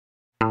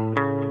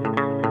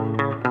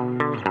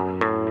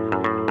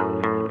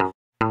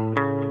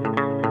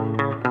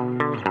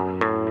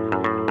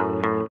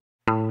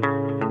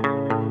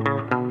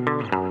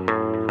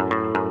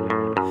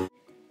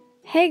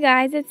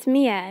guys, it's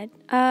me, Ed.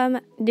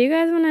 Do you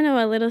guys want to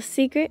know a little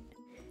secret?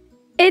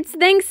 It's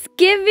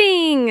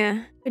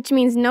Thanksgiving, which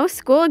means no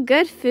school,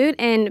 good food,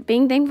 and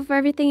being thankful for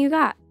everything you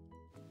got.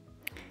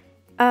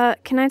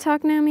 Can I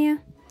talk now,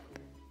 Mia?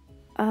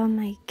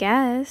 I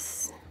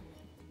guess.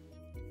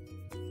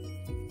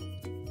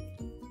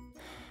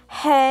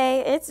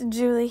 Hey, it's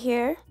Julie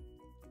here.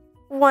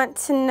 Want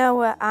to know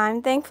what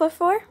I'm thankful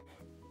for?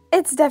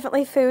 It's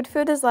definitely food.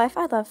 Food is life.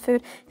 I love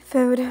food.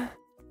 Food.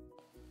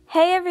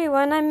 Hey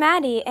everyone, I'm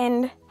Maddie,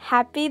 and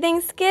happy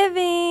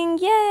Thanksgiving!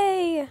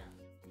 Yay!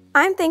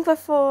 I'm thankful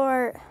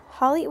for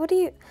Holly. What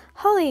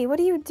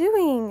are you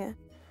doing?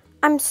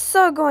 I'm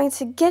so going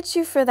to get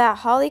you for that,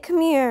 Holly. Come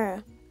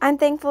here. I'm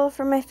thankful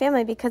for my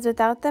family because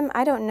without them,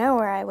 I don't know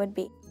where I would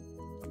be.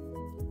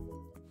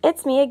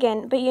 It's me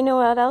again, but you know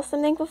what else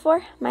I'm thankful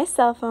for? My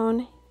cell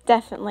phone.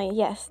 Definitely,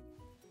 yes.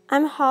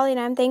 I'm Holly, and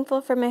I'm thankful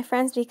for my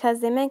friends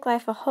because they make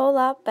life a whole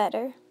lot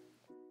better.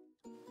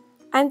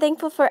 I'm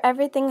thankful for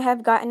everything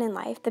I've gotten in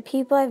life, the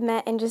people I've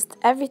met, and just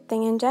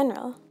everything in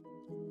general.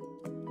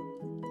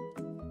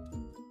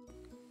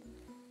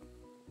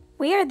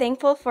 We are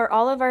thankful for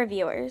all of our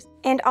viewers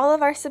and all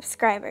of our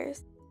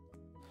subscribers.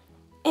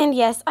 And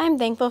yes, I'm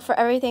thankful for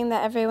everything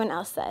that everyone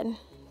else said.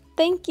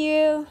 Thank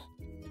you.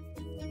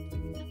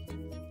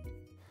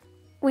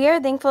 We are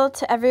thankful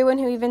to everyone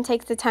who even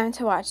takes the time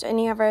to watch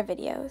any of our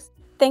videos.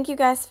 Thank you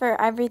guys for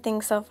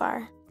everything so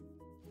far.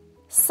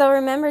 So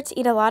remember to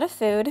eat a lot of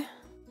food,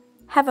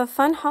 have a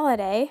fun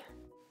holiday,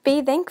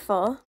 be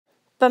thankful,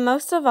 but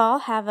most of all,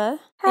 have a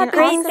great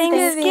awesome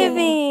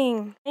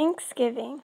Thanksgiving. Thanksgiving.